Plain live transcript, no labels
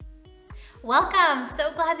Welcome.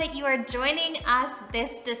 So glad that you are joining us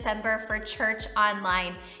this December for Church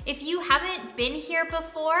Online. If you haven't been here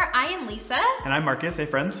before, I am Lisa. And I'm Marcus. Hey,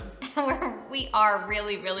 friends. We are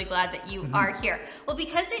really, really glad that you are here. Well,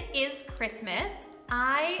 because it is Christmas,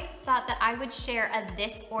 I thought that I would share a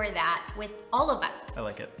this or that with all of us. I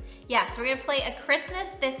like it. Yeah, so we're gonna play a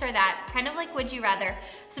Christmas this or that, kind of like Would You Rather.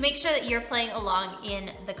 So make sure that you're playing along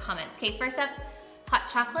in the comments. Okay, first up, hot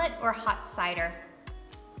chocolate or hot cider?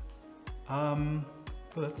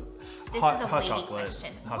 This This is a weighty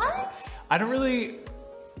question. What? I don't really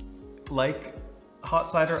like hot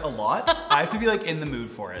cider a lot. I have to be like in the mood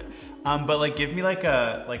for it. But like give me like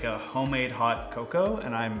a homemade hot cocoa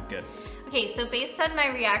and I'm good. Okay, so based on my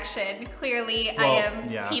reaction, clearly I Well, am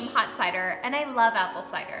yeah. team hot cider, and I love apple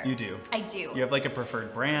cider. You do. I do. You have like a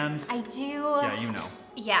preferred brand. I do. Yeah, you know.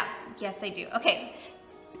 Yeah, yes I do. Okay,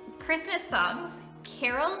 Christmas songs,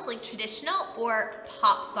 carols like traditional or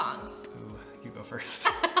pop songs? Ooh, you go first.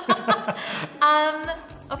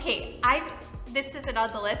 Okay, this isn't on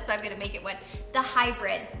the list, but I'm gonna make it one. The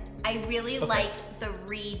hybrid. I really like the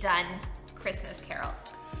redone Christmas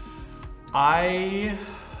carols.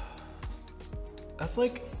 That's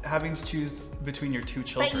like having to choose between your two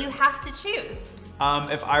children. But you have to choose.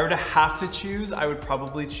 If I were to have to choose, I would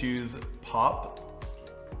probably choose pop.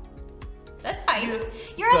 That's fine. Yeah.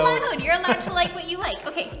 You're So- allowed. You're allowed to like what you like.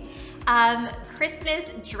 Okay.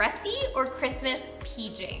 Christmas dressy or Christmas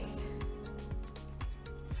PJs?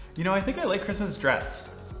 You know, I think I like Christmas dress.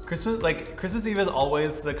 Christmas Eve is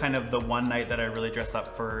always the kind of the one night that I really dress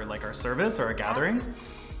up for like our service or our gatherings.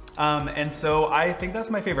 And so I think that's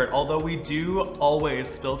my favorite. Although we do always,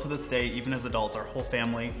 still to this day, even as adults, our whole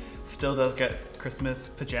family still does get Christmas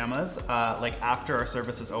pajamas like after our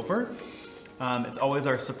service is over. It's always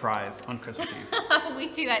our surprise on Christmas Eve. We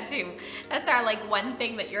do that too. That's our like one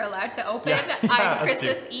thing that you're allowed to open Yeah, on us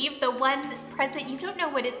Christmas too. Eve. The one present you don't know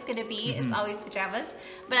what it's gonna be is always pajamas.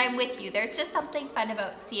 But I'm with you. There's just something fun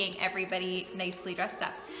about seeing everybody nicely dressed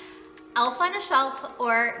up. Elf on a shelf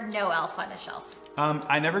or no elf on a shelf?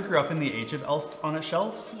 I never grew up in the age of Elf on a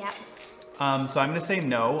Shelf. Yep. So I'm gonna say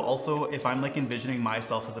no. Also, if I'm like envisioning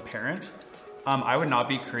myself as a parent, I would not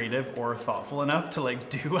be creative or thoughtful enough to like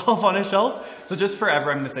do Elf on a Shelf. So just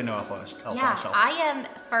forever, I'm gonna say no Elf on a Shelf. I am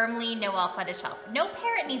firmly no elf on a shelf. No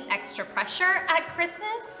parent needs extra pressure at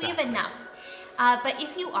Christmas. We have Exactly. enough. But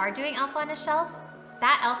if you are doing elf on a shelf,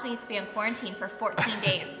 that elf needs to be on quarantine for 14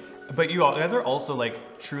 days. But you guys are also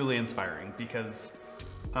like truly inspiring because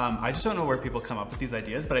I just don't know where people come up with these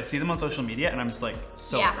ideas, but I see them on social media and I'm just like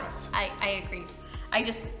so impressed. I agree. I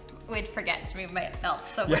just would forget to move my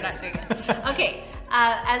elf, so Yeah. we're not doing it. Okay,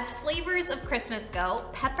 as flavors of Christmas go,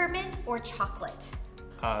 peppermint or chocolate?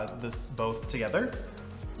 This both together.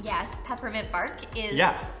 Yes, peppermint bark is...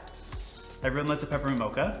 Yeah. Everyone likes a peppermint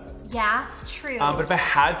mocha. Yeah, true. But if I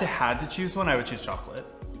had to choose one, I would choose chocolate.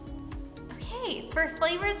 Okay, for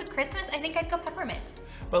flavors of Christmas, I think I'd go peppermint.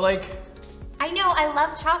 But like, I know, I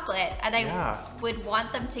love chocolate, and I Yeah. would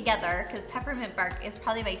want them together because peppermint bark is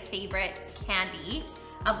probably my favorite candy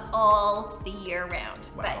of all the year round.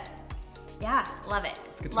 Wow. But yeah, love it.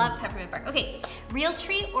 good to Love know. peppermint bark. Okay, real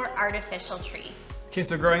tree or artificial tree? okay,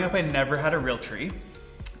 so growing up, I never had a real tree.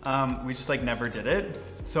 We just like never did it.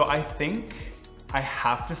 So I think I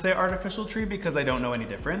have to say artificial tree because I don't know any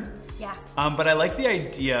different. Yeah. But I like the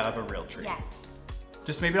idea of a real tree. Yes.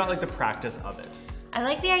 Just maybe not like the practice of it. I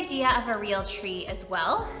like the idea of a real tree as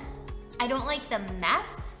well. I don't like the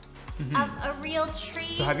mess of a real tree.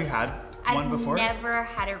 Mm-hmm. So have you had one before? I've never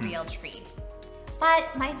had a real tree.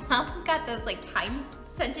 But my mom got those like pine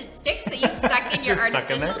scented sticks that you stuck in your Just stuck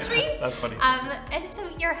in artificial there? tree. That's funny. And so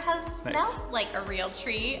your house Nice. smelled like a real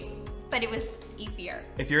tree, but it was easier.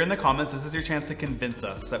 If you're in the comments, this is your chance to convince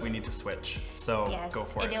us that we need to switch. So Yes, go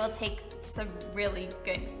for and it. it will take some really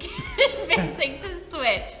good convincing to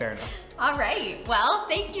switch. Fair enough. All right, well,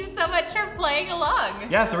 thank you so much for playing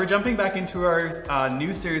along. Yeah, so we're jumping back into our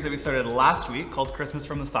new series that we started last week called Christmas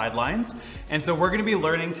from the Sidelines. And so we're going to be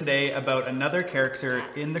learning today about another character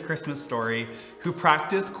Yes. in the Christmas story who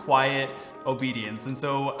practiced quiet obedience. And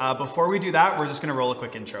so before we do that, we're just going to roll a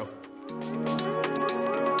quick intro.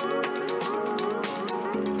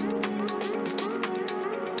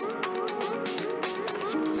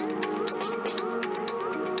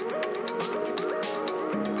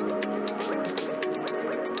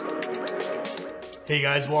 Hey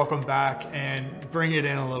guys, welcome back and bring it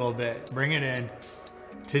in a little bit. Bring it in.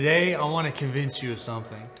 Today, I want to convince you of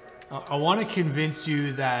something. I want to convince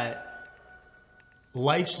you that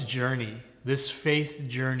life's journey, this faith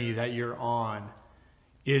journey that you're on,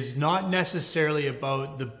 is not necessarily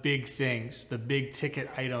about the big things, the big ticket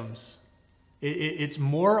items It's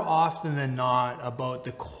more often than not about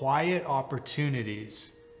the quiet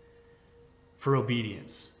opportunities for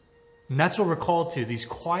obedience. And that's what we're called to, these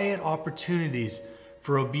quiet opportunities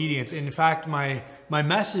for obedience. In fact, my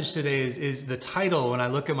message today is the title. When I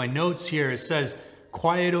look at my notes here, it says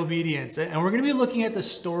quiet obedience. And we're going to be looking at the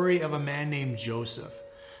story of a man named Joseph.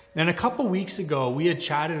 And a couple weeks ago, we had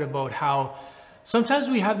chatted about how sometimes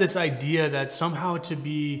we have this idea that somehow to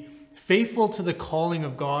be faithful to the calling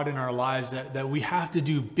of God in our lives, that we have to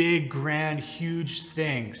do big, grand, huge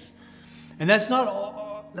things. And that's not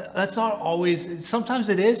always, sometimes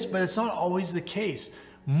it is, but it's not always the case.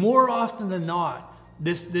 More often than not,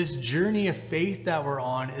 this journey of faith that we're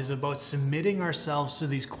on is about submitting ourselves to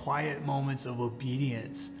these quiet moments of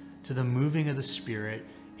obedience to the moving of the Spirit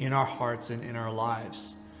in our hearts and in our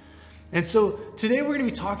lives. And so today we're going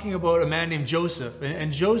to be talking about a man named Joseph.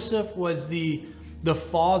 And Joseph was the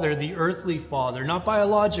father, the earthly father, not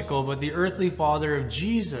biological, but the earthly father of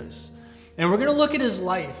Jesus. And we're going to look at his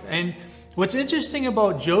life. And what's interesting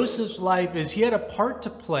about Joseph's life is he had a part to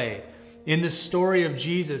play in the story of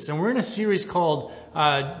Jesus. And we're in a series called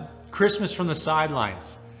Christmas from the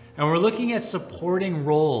Sidelines. And we're looking at supporting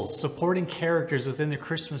roles, supporting characters within the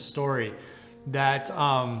Christmas story that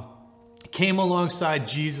came alongside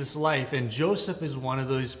Jesus' life. And Joseph is one of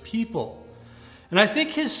those people. And I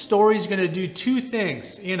think his story is going to do two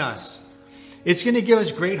things in us. It's going to give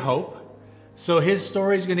us great hope. So his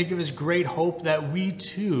story is going to give us great hope that we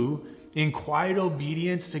too, in quiet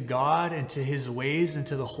obedience to God and to his ways and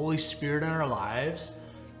to the Holy Spirit in our lives,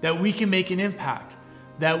 that we can make an impact,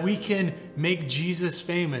 that we can make Jesus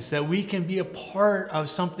famous, that we can be a part of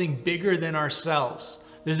something bigger than ourselves.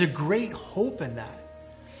 There's a great hope in that.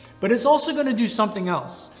 But it's also going to do something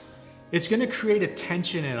else. It's going to create a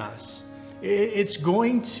tension in us. It's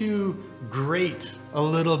going to grate a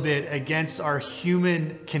little bit against our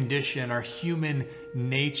human condition, our human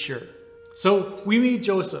nature. So we meet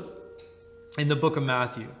Joseph in the book of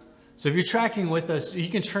Matthew. So if you're tracking with us, you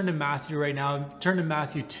can turn to Matthew right now. Turn to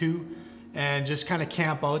Matthew 2 and just kind of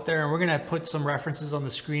camp out there. And we're going to put some references on the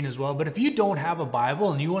screen as well. But if you don't have a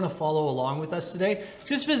Bible and you want to follow along with us today,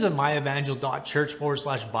 just visit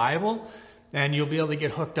myevangel.church/Bible. And you'll be able to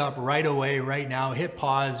get hooked up right away, right now. Hit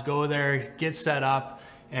pause, go there, get set up.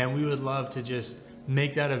 And we would love to just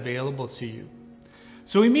make that available to you.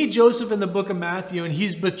 So we meet Joseph in the book of Matthew, and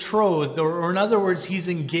he's betrothed, or in other words, he's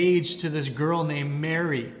engaged to this girl named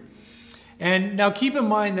Mary. And now keep in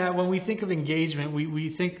mind that when we think of engagement, we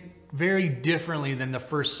think very differently than the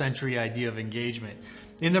first century idea of engagement.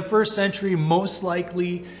 In the first century, most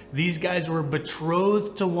likely, these guys were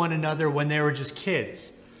betrothed to one another when they were just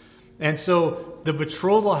kids. And so the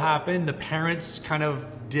betrothal happened, the parents kind of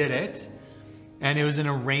did it, and it was an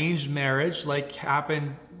arranged marriage, like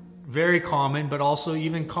happened very common, but also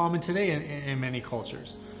even common today in many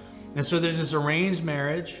cultures. And so there's this arranged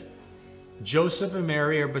marriage. Joseph and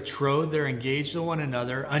Mary are betrothed, they're engaged to one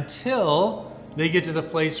another until they get to the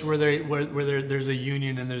place where there's a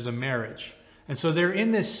union and there's a marriage. And so they're in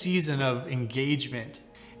this season of engagement.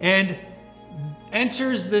 And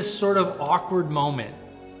enters this sort of awkward moment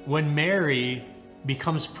when Mary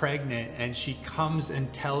becomes pregnant and she comes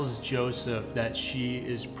and tells Joseph that she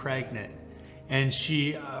is pregnant. And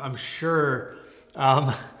she, I'm sure,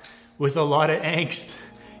 with a lot of angst,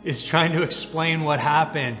 is trying to explain what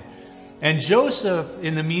happened. And Joseph,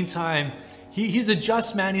 in the meantime, he's a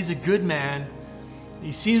just man, he's a good man.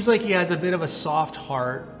 He seems like he has a bit of a soft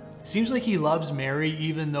heart. Seems like he loves Mary,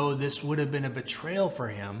 even though this would have been a betrayal for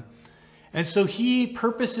him. And so he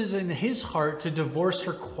purposes in his heart to divorce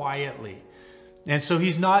her quietly. And so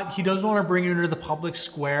he doesn't want to bring her into the public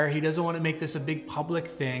square. He doesn't want to make this a big public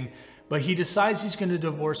thing, but he decides he's going to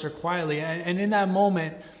divorce her quietly. And in that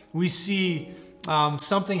moment, we see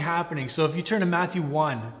something happening. So if you turn to Matthew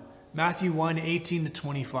 1, 18 to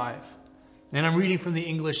 25. And I'm reading from the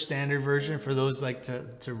English Standard Version for those like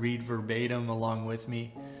to read verbatim along with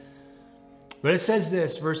me. But it says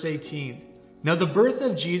this, verse 18. Now the birth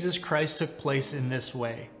of Jesus Christ took place in this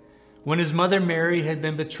way. When his mother Mary had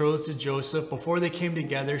been betrothed to Joseph, before they came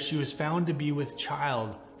together, she was found to be with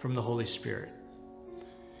child from the Holy Spirit.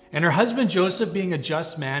 And her husband Joseph, being a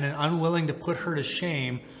just man and unwilling to put her to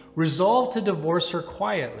shame, resolved to divorce her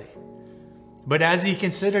quietly. But as he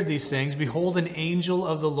considered these things, behold, an angel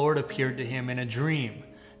of the Lord appeared to him in a dream.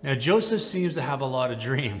 Now Joseph seems to have a lot of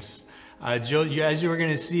dreams. As you were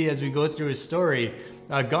going to see as we go through his story,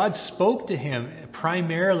 God spoke to him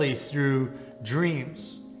primarily through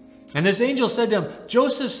dreams. And this angel said to him,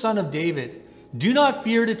 Joseph, son of David, do not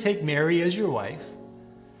fear to take Mary as your wife,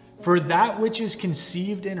 for that which is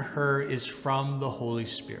conceived in her is from the Holy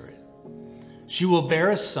Spirit. She will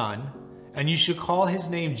bear a son, and you shall call his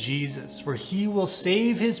name Jesus, for he will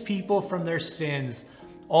save his people from their sins.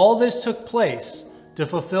 All this took place to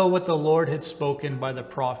fulfill what the Lord had spoken by the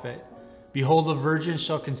prophet. Behold, the virgin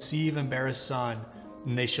shall conceive and bear a son,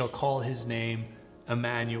 and they shall call his name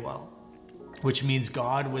Emmanuel, which means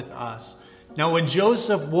God with us. Now, when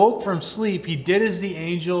Joseph woke from sleep, he did as the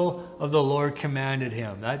angel of the Lord commanded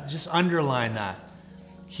him. Just underline that.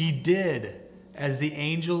 He did as the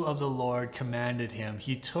angel of the Lord commanded him.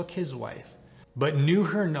 He took his wife, but knew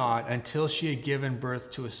her not until she had given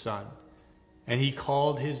birth to a son, and he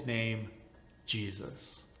called his name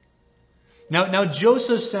Jesus. Now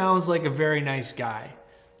Joseph sounds like a very nice guy.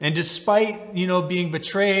 And despite, being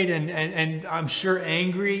betrayed and I'm sure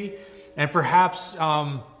angry and perhaps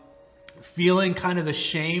feeling kind of the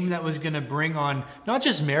shame that was going to bring on not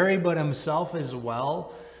just Mary, but himself as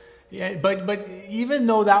well. Yeah, but even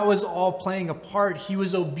though that was all playing a part, he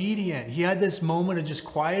was obedient. He had this moment of just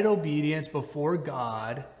quiet obedience before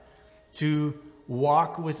God to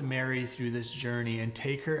walk with Mary through this journey and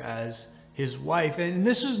take her as his wife. And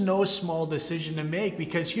this was no small decision to make,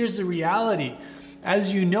 because here's the reality.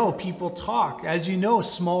 As you know, people talk. As you know,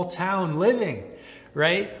 small town living,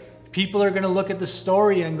 right? People are going to look at the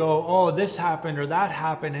story and go, oh, this happened or that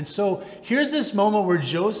happened. And so here's this moment where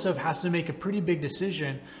Joseph has to make a pretty big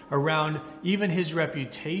decision around even his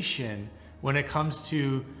reputation when it comes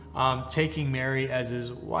to taking Mary as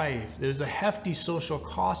his wife. There's a hefty social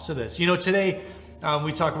cost to this. Today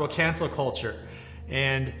we talk about cancel culture.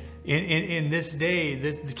 And in this day,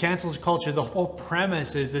 the cancel culture, the whole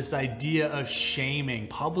premise is this idea of shaming,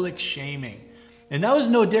 public shaming. And that was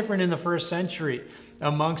no different in the first century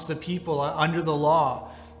amongst the people under the law,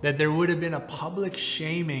 that there would have been a public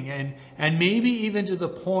shaming and maybe even to the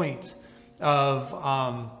point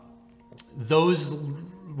of those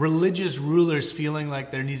religious rulers feeling like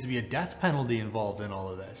there needs to be a death penalty involved in all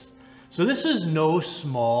of this. So this is no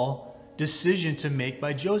small decision to make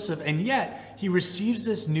by Joseph, and yet he receives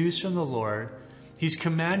this news from the Lord. He's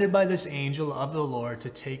commanded by this angel of the Lord to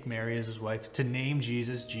take Mary as his wife, to name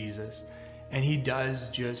Jesus Jesus, and he does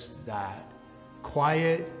just that.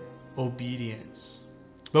 Quiet obedience.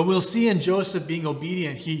 But we'll see in Joseph being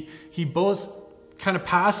obedient, he both kind of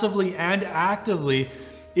passively and actively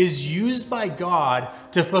is used by God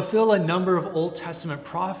to fulfill a number of Old Testament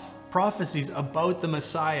prophecies about the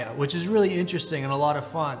Messiah, which is really interesting and a lot of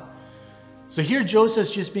fun. So here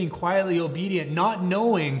Joseph's just being quietly obedient, not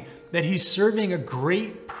knowing that he's serving a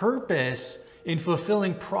great purpose in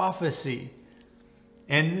fulfilling prophecy.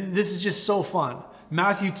 And this is just so fun.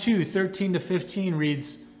 Matthew 2:13-15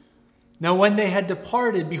 reads, Now when they had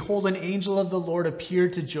departed, behold, an angel of the Lord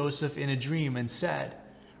appeared to Joseph in a dream and said,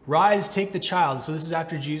 Rise, take the child. So this is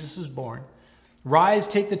after Jesus is born. Rise,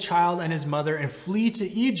 take the child and his mother and flee to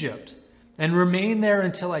Egypt and remain there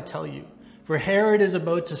until I tell you. For Herod is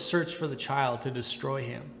about to search for the child to destroy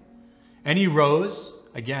him. And he rose,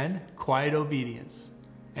 again, quiet obedience.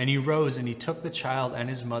 And he rose and he took the child and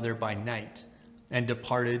his mother by night and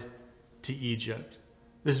departed to Egypt.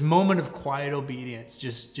 This moment of quiet obedience,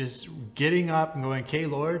 just getting up and going, okay,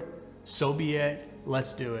 Lord, so be it,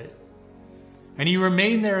 let's do it. And he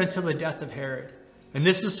remained there until the death of Herod. And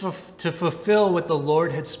this is to fulfill what the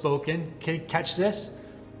Lord had spoken. Okay, catch this.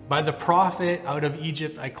 By the prophet, out of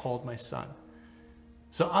Egypt I called my son.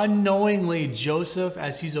 So unknowingly, Joseph,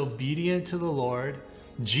 as he's obedient to the Lord,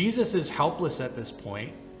 Jesus is helpless at this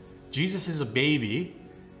point. Jesus is a baby.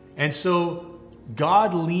 And so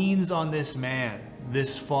God leans on this man,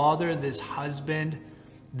 this father, this husband,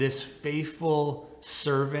 this faithful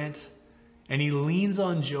servant, and he leans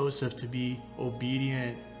on Joseph to be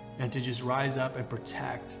obedient and to just rise up and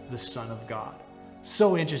protect the Son of God.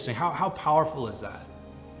 So interesting. How powerful is that?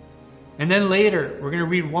 And then later, we're going to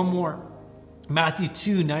read one more. Matthew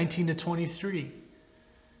 2:19-23.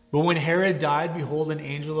 But when Herod died, behold, an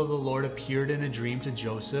angel of the Lord appeared in a dream to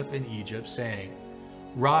Joseph in Egypt, saying,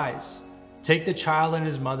 Rise, take the child and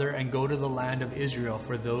his mother and go to the land of Israel,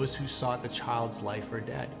 for those who sought the child's life are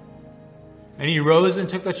dead. And he rose and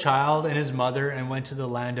took the child and his mother and went to the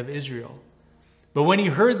land of Israel. But when he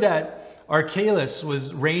heard that Archelaus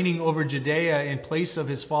was reigning over Judea in place of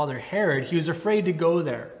his father Herod, he was afraid to go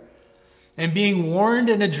there. And being warned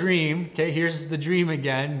in a dream, okay, here's the dream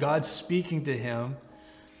again, God's speaking to him,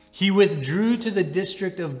 he withdrew to the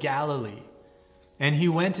district of Galilee, and he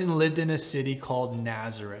went and lived in a city called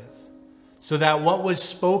Nazareth, so that what was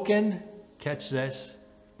spoken, catch this,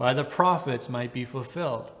 by the prophets might be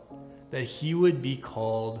fulfilled, that he would be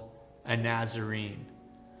called a Nazarene.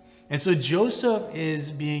 And so Joseph is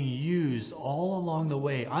being used all along the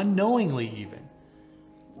way, unknowingly even,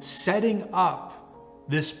 setting up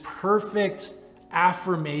this perfect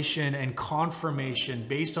affirmation and confirmation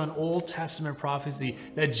based on Old Testament prophecy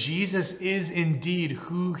that Jesus is indeed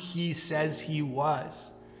who he says he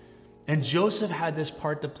was. And Joseph had this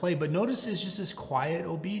part to play, but notice it's just this quiet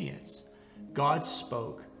obedience. God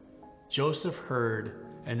spoke, Joseph heard,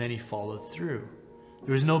 and then he followed through.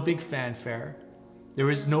 There was no big fanfare. There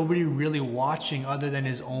was nobody really watching other than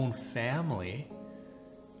his own family.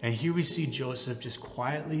 And here we see Joseph just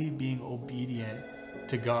quietly being obedient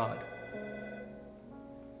to God.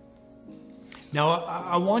 Now,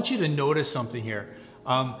 I want you to notice something here.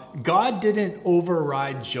 God didn't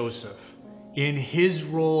override Joseph in his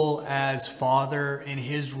role as father, in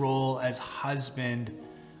his role as husband,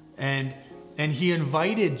 and he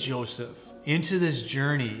invited Joseph into this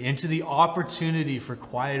journey, into the opportunity for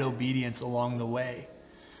quiet obedience along the way.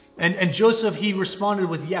 And Joseph, he responded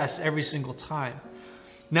with yes every single time.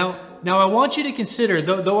 Now I want you to consider,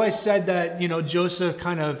 though I said that, Joseph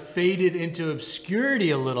kind of faded into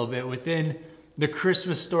obscurity a little bit within the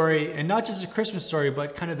Christmas story, and not just the Christmas story,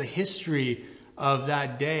 but kind of the history of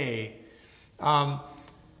that day.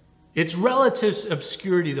 It's relative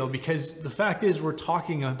obscurity though, because the fact is we're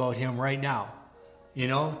talking about him right now.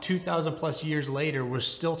 2,000 plus years later, we're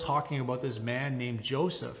still talking about this man named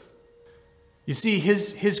Joseph. You see,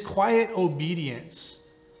 his quiet obedience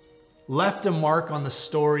left a mark on the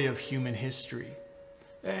story of human history.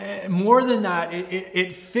 More than that,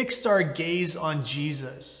 it fixed our gaze on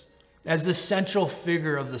Jesus as the central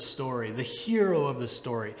figure of the story, the hero of the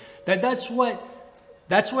story. That's what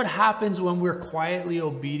happens when we're quietly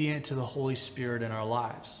obedient to the Holy Spirit in our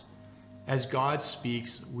lives. As God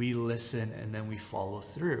speaks, we listen and then we follow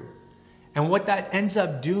through. And what that ends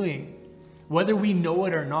up doing, whether we know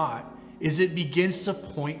it or not, is it begins to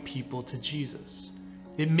point people to Jesus.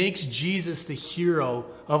 It makes Jesus the hero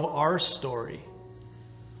of our story.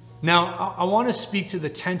 Now, I want to speak to the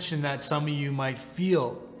tension that some of you might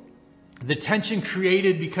feel. The tension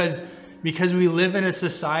created because we live in a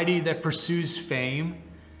society that pursues fame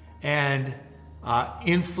and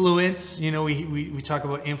influence. We talk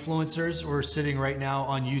about influencers. We're sitting right now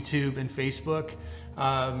on YouTube and Facebook.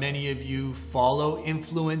 Many of you follow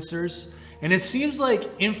influencers. And it seems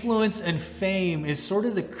like influence and fame is sort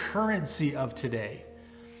of the currency of today.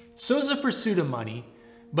 So is the pursuit of money,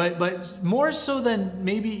 but more so than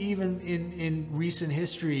maybe even in recent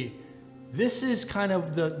history, this is kind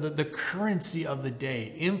of the currency of the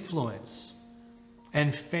day, influence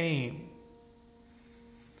and fame.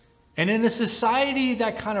 And in a society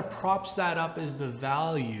that kind of props that up as the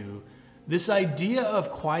value, this idea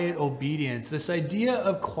of quiet obedience, this idea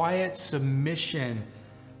of quiet submission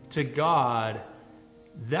to God,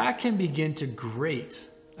 that can begin to grate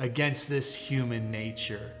against this human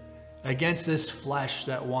nature, against this flesh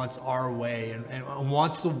that wants our way and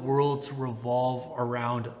wants the world to revolve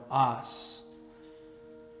around us.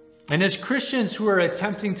 And as Christians who are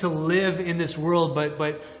attempting to live in this world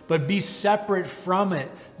but be separate from it,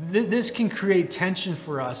 this can create tension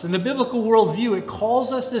for us. In the biblical worldview, it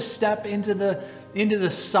calls us to step into the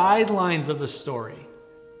sidelines of the story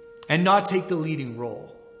and not take the leading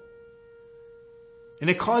role. And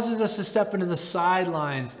it causes us to step into the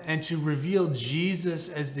sidelines and to reveal Jesus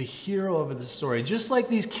as the hero of the story. Just like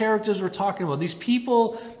these characters we're talking about, these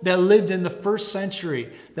people that lived in the first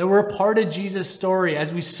century, that were a part of Jesus' story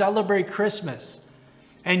as we celebrate Christmas.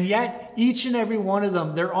 And yet, each and every one of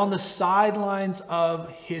them, they're on the sidelines of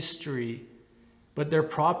history, but they're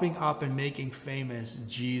propping up and making famous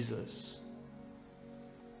Jesus.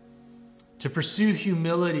 To pursue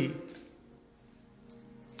humility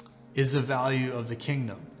is the value of the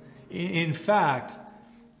kingdom. In fact,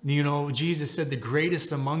 Jesus said the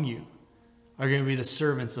greatest among you are going to be the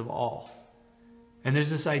servants of all. And there's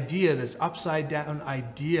this idea, this upside down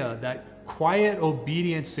idea that quiet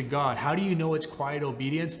obedience to God, how do you know it's quiet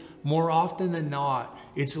obedience? More often than not,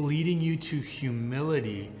 it's leading you to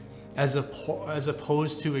humility as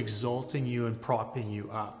opposed to exalting you and propping you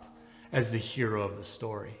up as the hero of the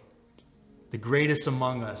story. The greatest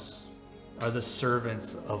among us are the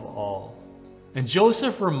servants of all. And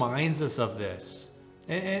Joseph reminds us of this.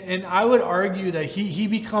 And I would argue that he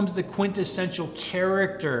becomes the quintessential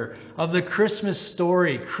character of the Christmas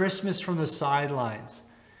story, Christmas from the sidelines.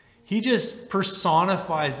 He just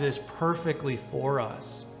personifies this perfectly for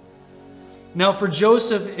us. Now for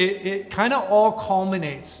Joseph, it kind of all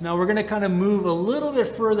culminates. Now we're going to kind of move a little bit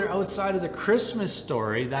further outside of the Christmas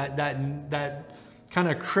story, that kind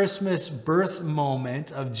of Christmas birth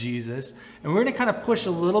moment of Jesus. And we're going to kind of push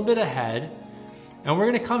a little bit ahead. And we're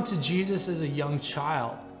going to come to Jesus as a young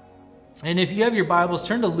child. And if you have your Bibles,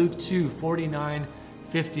 turn to Luke 2, 49,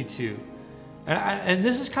 52. And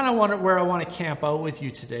this is kind of where I want to camp out with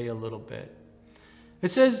you today a little bit. It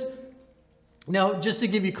says, now just to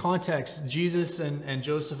give you context, Jesus and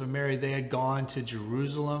Joseph and Mary, they had gone to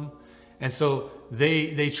Jerusalem. And so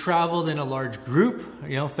they traveled in a large group,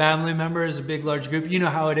 family members, a big, large group. You know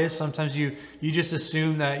how it is. Sometimes you just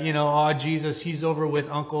assume that, Jesus, he's over with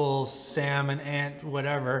Uncle Sam and Aunt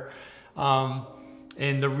whatever.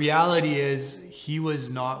 And the reality is he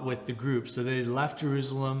was not with the group. So they left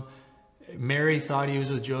Jerusalem. Mary thought he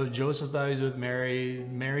was with Joseph. Joseph thought he was with Mary.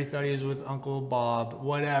 Mary thought he was with Uncle Bob,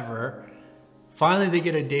 whatever. Finally, they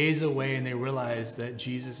get a days away and they realize that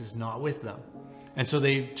Jesus is not with them. And so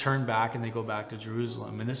they turn back and they go back to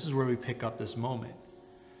Jerusalem. And this is where we pick up this moment.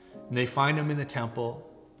 And they find him in the temple,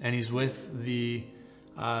 and he's with the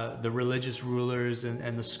religious rulers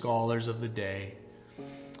and the scholars of the day.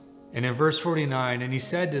 And in verse 49, and he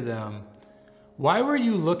said to them, "Why were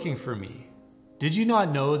you looking for me? Did you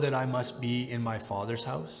not know that I must be in my Father's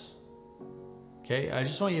house?" Okay, I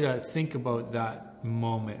just want you to think about that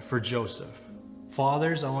moment for Joseph.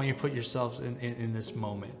 Fathers, I want you to put yourselves in this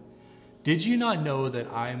moment. Did you not know that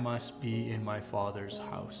I must be in my Father's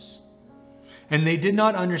house? And they did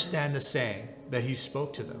not understand the saying that he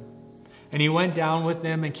spoke to them. And he went down with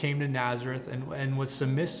them and came to Nazareth and was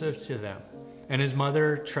submissive to them. And his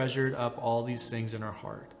mother treasured up all these things in her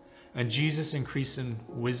heart. And Jesus increased in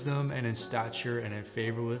wisdom and in stature and in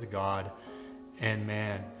favor with God and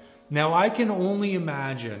man. Now I can only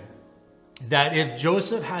imagine that if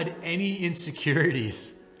Joseph had any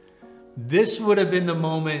insecurities, this would have been the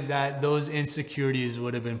moment that those insecurities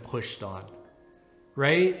would have been pushed on,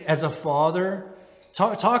 right? As a father,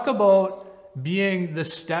 talk about being the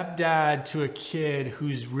stepdad to a kid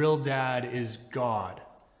whose real dad is God.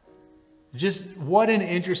 Just what an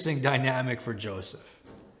interesting dynamic for Joseph.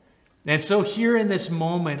 And so here in this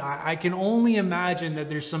moment, I can only imagine that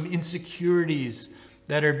there's some insecurities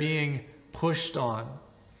that are being pushed on.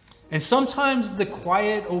 And sometimes the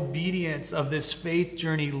quiet obedience of this faith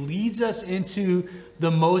journey leads us into the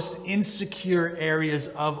most insecure areas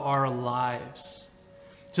of our lives,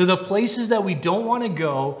 to the places that we don't want to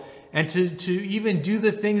go, and to even do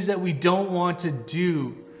the things that we don't want to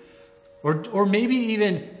do, or maybe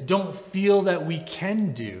even don't feel that we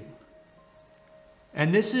can do.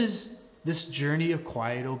 And this is this journey of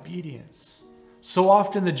quiet obedience. So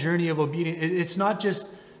often the journey of obedience, it's not just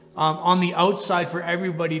on the outside for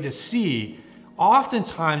everybody to see.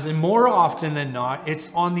 Oftentimes, and more often than not,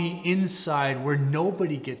 it's on the inside where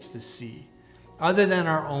nobody gets to see, other than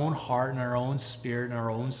our own heart and our own spirit and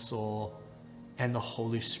our own soul and the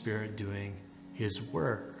Holy Spirit doing his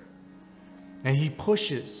work. And he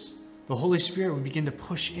pushes, the Holy Spirit will begin to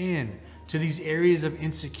push in to these areas of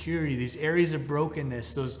insecurity, these areas of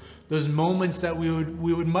brokenness, those moments that we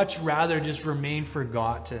would much rather just remain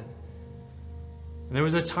forgotten. And there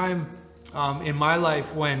was a time in my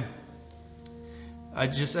life when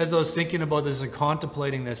as I was thinking about this and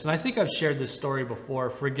contemplating this, and I think I've shared this story before,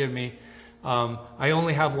 forgive me. I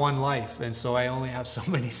only have one life, and so I only have so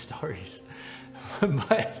many stories.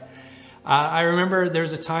 But I remember there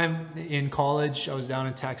was a time in college, I was down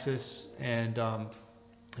in Texas, and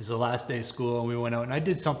it was the last day of school, and we went out, and I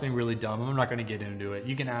did something really dumb. I'm not going to get into it.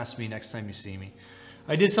 You can ask me next time you see me.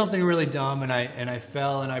 I did something really dumb, and I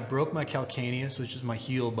fell, and I broke my calcaneus, which is my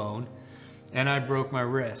heel bone, and I broke my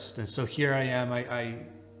wrist. And so here I am.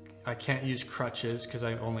 I can't use crutches because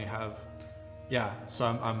I only have, so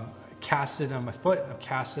I'm casted on my foot, I'm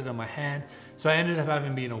casted on my hand. So I ended up having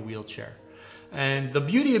to be in a wheelchair. And the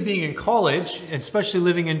beauty of being in college, especially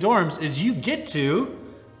living in dorms, is you get to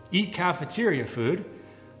eat cafeteria food.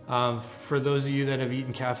 For those of you that have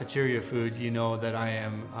eaten cafeteria food, you know that I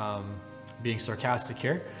am being sarcastic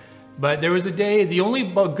here. But there was a day, the only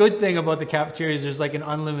good thing about the cafeteria is there's like an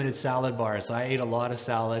unlimited salad bar. So I ate a lot of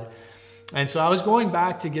salad. And so I was going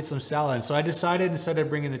back to get some salad. And so I decided, instead of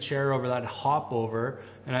bringing the chair over, that I'd hop over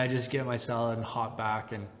and I just get my salad and hop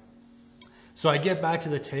back. And so I get back to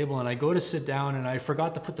the table and I go to sit down, and I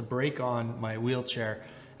forgot to put the brake on my wheelchair.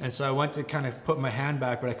 And so I went to kind of put my hand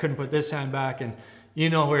back, but I couldn't put this hand back. And you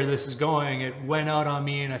know where this is going. It went out on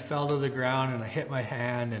me and I fell to the ground and I hit my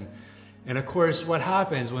hand. And of course, what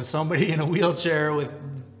happens when somebody in a wheelchair with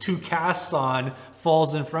 2 casts on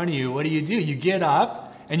falls in front of you? What do? You get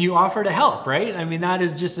up and you offer to help, right? I mean, that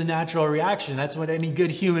is just a natural reaction. That's what any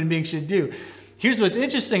good human being should do. Here's what's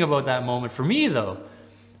interesting about that moment for me, though.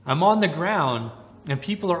 I'm on the ground and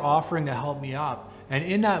people are offering to help me up. And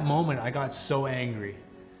in that moment, I got so angry.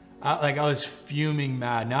 I was fuming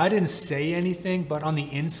mad. Now, I didn't say anything, but on the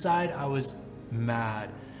inside, I was mad.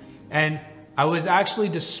 And I was actually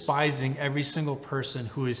despising every single person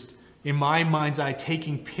who is, in my mind's eye,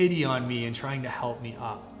 taking pity on me and trying to help me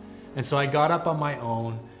up. And so I got up on my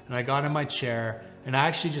own, and I got in my chair, And I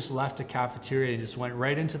actually just left the cafeteria and just went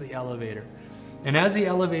right into the elevator. And as the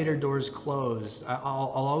elevator doors closed,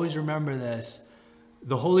 I'll always remember this.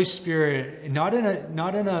 The Holy Spirit, not in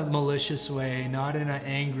a malicious way, not in an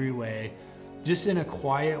angry way, just in a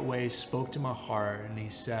quiet way, spoke to my heart, and he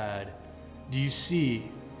said, do you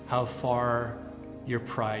see how far your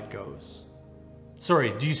pride goes?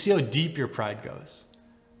 Sorry, do you see how deep your pride goes?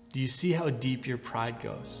 Do you see how deep your pride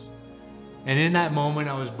goes? And in that moment,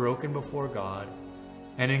 I was broken before God.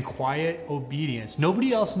 And in quiet obedience,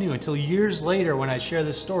 nobody else knew until years later when I share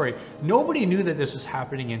this story, nobody knew that this was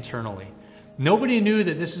happening internally. Nobody knew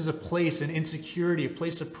that this is a place, an insecurity, a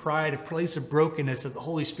place of pride, a place of brokenness that the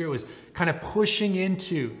Holy Spirit was kind of pushing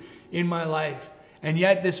into in my life. And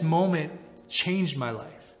yet this moment changed my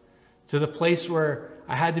life to the place where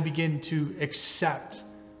I had to begin to accept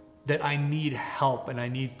that I need help and I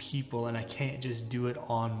need people and I can't just do it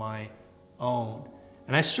on my own.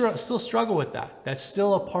 And I still struggle with that. That's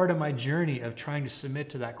still a part of my journey of trying to submit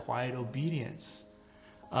to that quiet obedience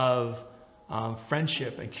of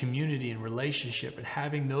friendship and community and relationship and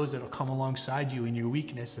having those that will come alongside you in your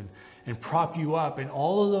weakness and prop you up and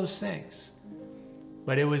all of those things.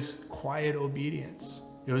 But it was quiet obedience.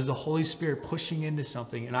 It was the Holy Spirit pushing into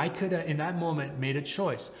something. And I could have, in that moment, made a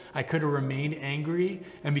choice. I could have remained angry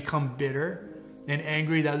and become bitter and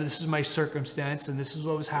angry that this is my circumstance and this is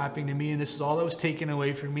what was happening to me and this is all that was taken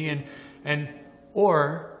away from me.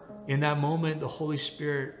 Or in that moment, the Holy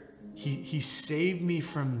Spirit, he saved me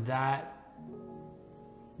from that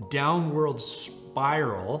downward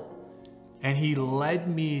spiral, and he led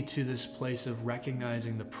me to this place of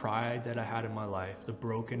recognizing the pride that I had in my life, the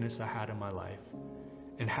brokenness I had in my life,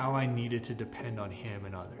 and how I needed to depend on him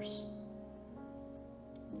and others.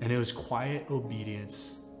 And it was quiet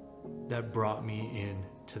obedience that brought me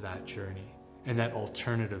into that journey and that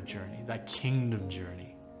alternative journey, that kingdom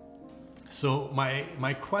journey. So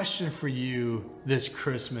my question for you this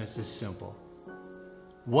Christmas is simple.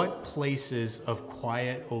 What places of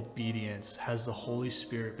quiet obedience has the Holy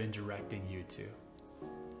Spirit been directing you to?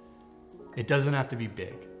 It doesn't have to be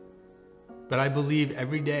big, but I believe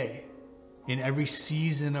every day, in every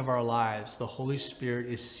season of our lives, the Holy Spirit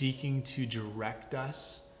is seeking to direct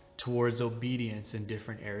us towards obedience in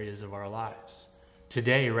different areas of our lives.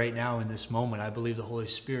 Today, right now, in this moment, I believe the Holy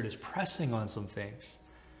Spirit is pressing on some things.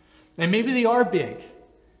 And maybe they are big,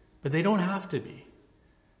 but they don't have to be.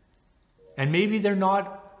 And maybe they're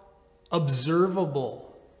not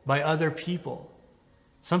observable by other people.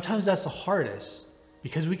 Sometimes that's the hardest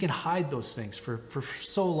because we can hide those things for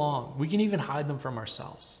so long. We can even hide them from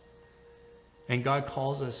ourselves. And God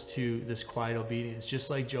calls us to this quiet obedience, just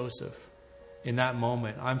like Joseph. In that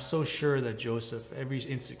moment, I'm so sure that Joseph, every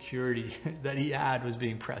insecurity that he had was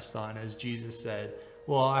being pressed on, as Jesus said,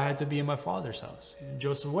 well, I had to be in my father's house. And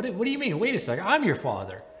Joseph, what do you mean? Wait a second, I'm your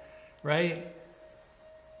father, right?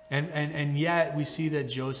 And yet we see that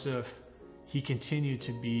Joseph, he continued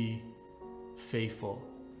to be faithful.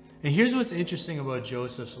 And here's what's interesting about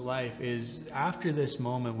Joseph's life is after this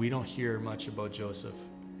moment, we don't hear much about Joseph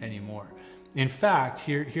anymore. In fact,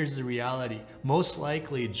 here's the reality. Most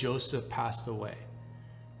likely, Joseph passed away.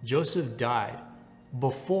 Joseph died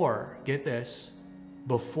before, get this,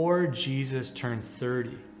 before Jesus turned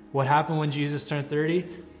 30. What happened when Jesus turned 30?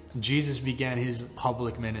 Jesus began his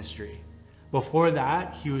public ministry. Before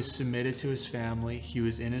that, he was submitted to his family. He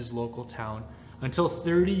was in his local town. Until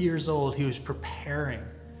 30 years old, he was preparing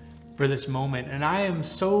for this moment. And I am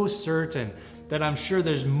so certain that I'm sure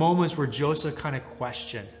there's moments where Joseph kind of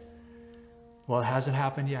questioned, well, it hasn't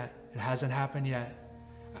happened yet. It hasn't happened yet.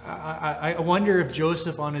 I wonder if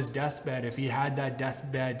Joseph on his deathbed, if he had that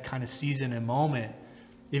deathbed kind of season and moment,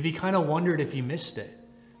 if he kind of wondered if he missed it.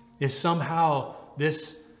 If somehow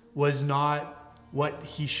this was not what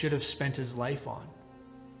he should have spent his life on.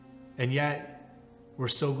 And yet, we're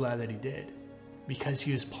so glad that he did. Because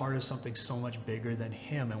he was part of something so much bigger than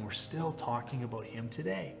him. And we're still talking about him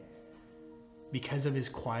today. Because of his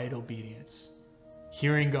quiet obedience.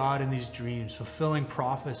 Hearing God in these dreams, fulfilling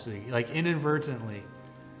prophecy, like inadvertently,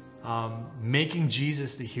 making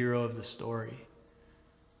Jesus the hero of the story.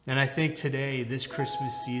 And I think today, this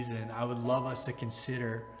Christmas season, I would love us to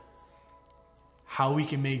consider how we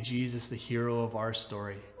can make Jesus the hero of our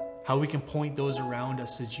story. How we can point those around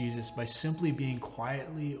us to Jesus by simply being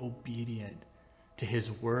quietly obedient to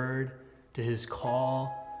his word, to his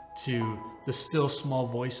call, to the still small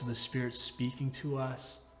voice of the Spirit speaking to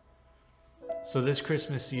us. So this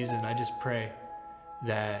Christmas season, I just pray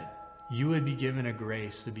that you would be given a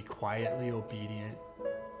grace to be quietly obedient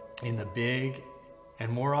in the big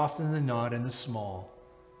and more often than not in the small,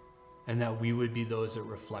 and that we would be those that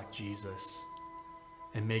reflect Jesus.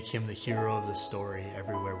 and make him the hero of the story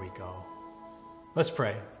everywhere we go. Let's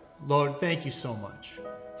pray. Lord, thank you so much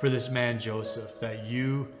for this man Joseph that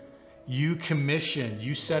you commissioned,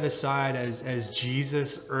 you set aside as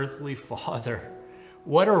Jesus' earthly father.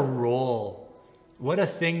 What a role, what a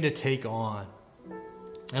thing to take on.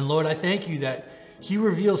 And Lord, I thank you that he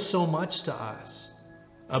reveals so much to us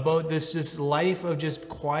about this life of just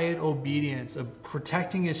quiet obedience, of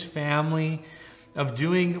protecting his family, of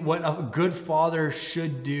doing what a good father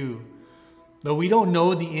should do. Though we don't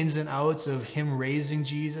know the ins and outs of him raising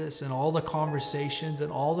Jesus and all the conversations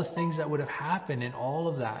and all the things that would have happened in all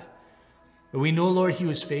of that. But we know, Lord, he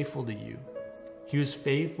was faithful to you. He was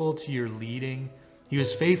faithful to your leading. He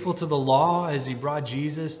was faithful to the law as he brought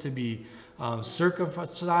Jesus to be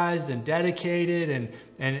circumcised and dedicated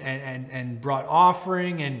and brought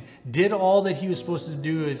offering and did all that he was supposed to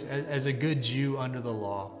do as a good Jew under the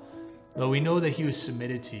law. Though we know that he was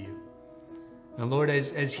submitted to you. And Lord,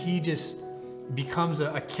 as he just becomes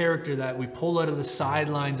a character that we pull out of the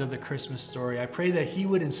sidelines of the Christmas story, I pray that he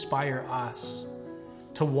would inspire us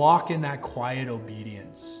to walk in that quiet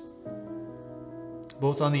obedience,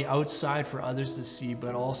 both on the outside for others to see,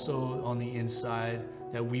 but also on the inside,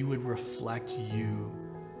 that we would reflect you,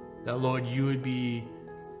 that Lord, you would be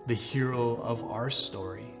the hero of our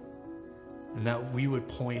story, and that we would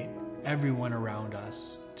point everyone around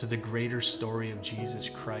us to the greater story of Jesus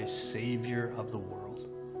Christ, Savior of the world.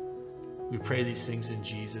 We pray these things in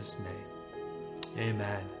Jesus' name.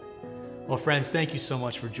 Amen. Well, friends, thank you so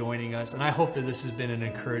much for joining us, and I hope that this has been an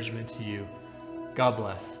encouragement to you. God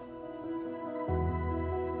bless.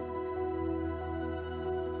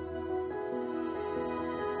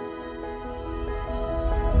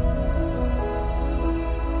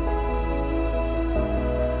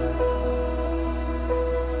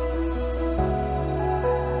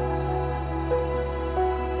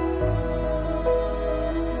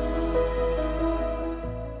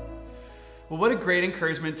 Well, what a great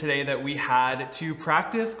encouragement today that we had to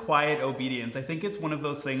practice quiet obedience. I think it's one of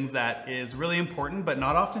those things that is really important, but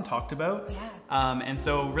not often talked about. Yeah. And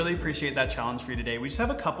so really appreciate that challenge for you today. We just have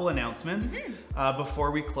a couple announcements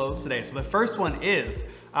before we close today. So the first one is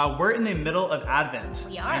we're in the middle of Advent.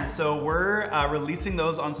 We are. And so we're releasing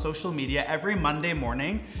those on social media every Monday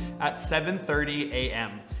morning at 7:30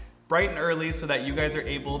 a.m. bright and early so that you guys are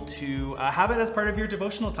able to have it as part of your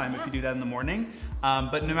devotional time if you do that in the morning.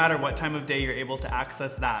 But no matter what time of day, you're able to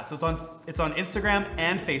access that. So it's on Instagram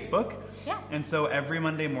and Facebook. Yeah. And so every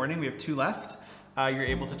Monday morning, we have 2 left. You're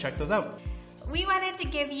able to check those out. We wanted to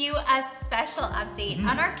give you a special update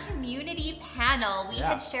on our community panel. We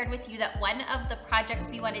had shared with you that one of the projects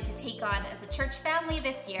we wanted to take on as a church family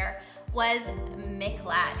this year was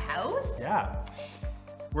Miklat House. Yeah.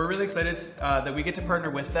 We're really excited that we get to partner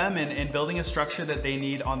with them in building a structure that they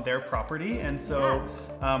need on their property. And so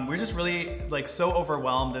we're just really so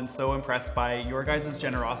overwhelmed and so impressed by your guys'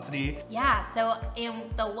 generosity. Yeah, so in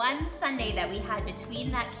the one Sunday that we had between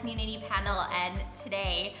that community panel and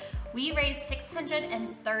today, we raised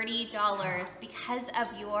 $630 because of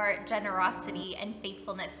your generosity and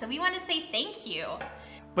faithfulness. So we want to say thank you.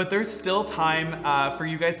 But there's still time for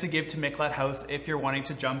you guys to give to Miklat House if you're wanting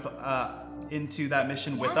to jump into that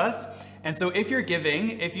mission with us. And so if you're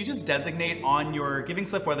giving, if you just designate on your giving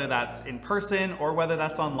slip, whether that's in person or whether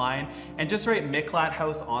that's online, and just write Miklat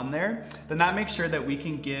House on there, then that makes sure that we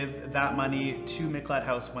can give that money to Miklat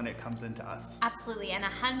House when it comes into us. Absolutely, and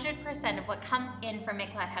 100% of what comes in from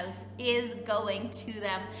Miklat House is going to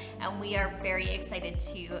them, and we are very excited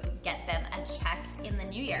to get them a check in the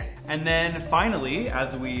new year. And then finally,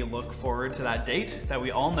 as we look forward to that date that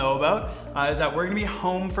we all know about, is that we're gonna be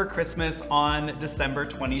home for Christmas on December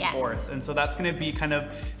 24th. Yes. And so that's gonna be kind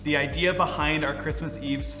of the idea behind our Christmas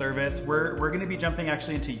Eve service. We're gonna be jumping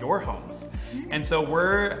actually into your homes. And so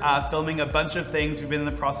we're filming a bunch of things. We've been in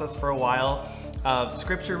the process for a while of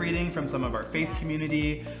scripture reading from some of our faith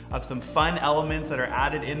community, of some fun elements that are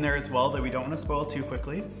added in there as well that we don't want to spoil too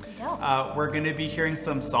quickly. We don't. We're going to be hearing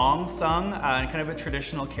some songs sung in kind of a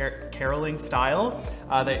traditional caroling style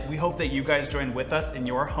that we hope that you guys join with us in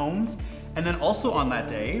your homes. And then also on that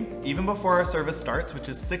day, even before our service starts, which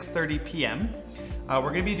is 6:30 p.m., we're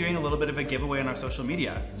going to be doing a little bit of a giveaway on our social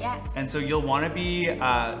media. Yes. And so you'll want to be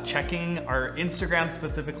checking our Instagram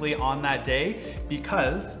specifically on that day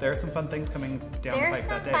because there are some fun things coming down the There's pipe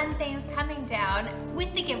that day. some fun things coming down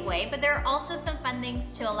with the giveaway, but there are also some fun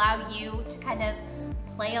things to allow you to kind of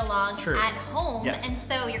play along True. at home. Yes. And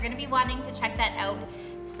so you're going to be wanting to check that out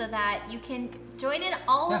so that you can join in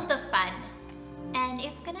all of the fun. And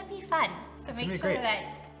it's going to be fun. So make sure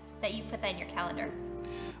that you put that in your calendar.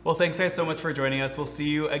 Well, thanks guys so much for joining us. We'll see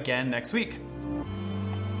you again next week.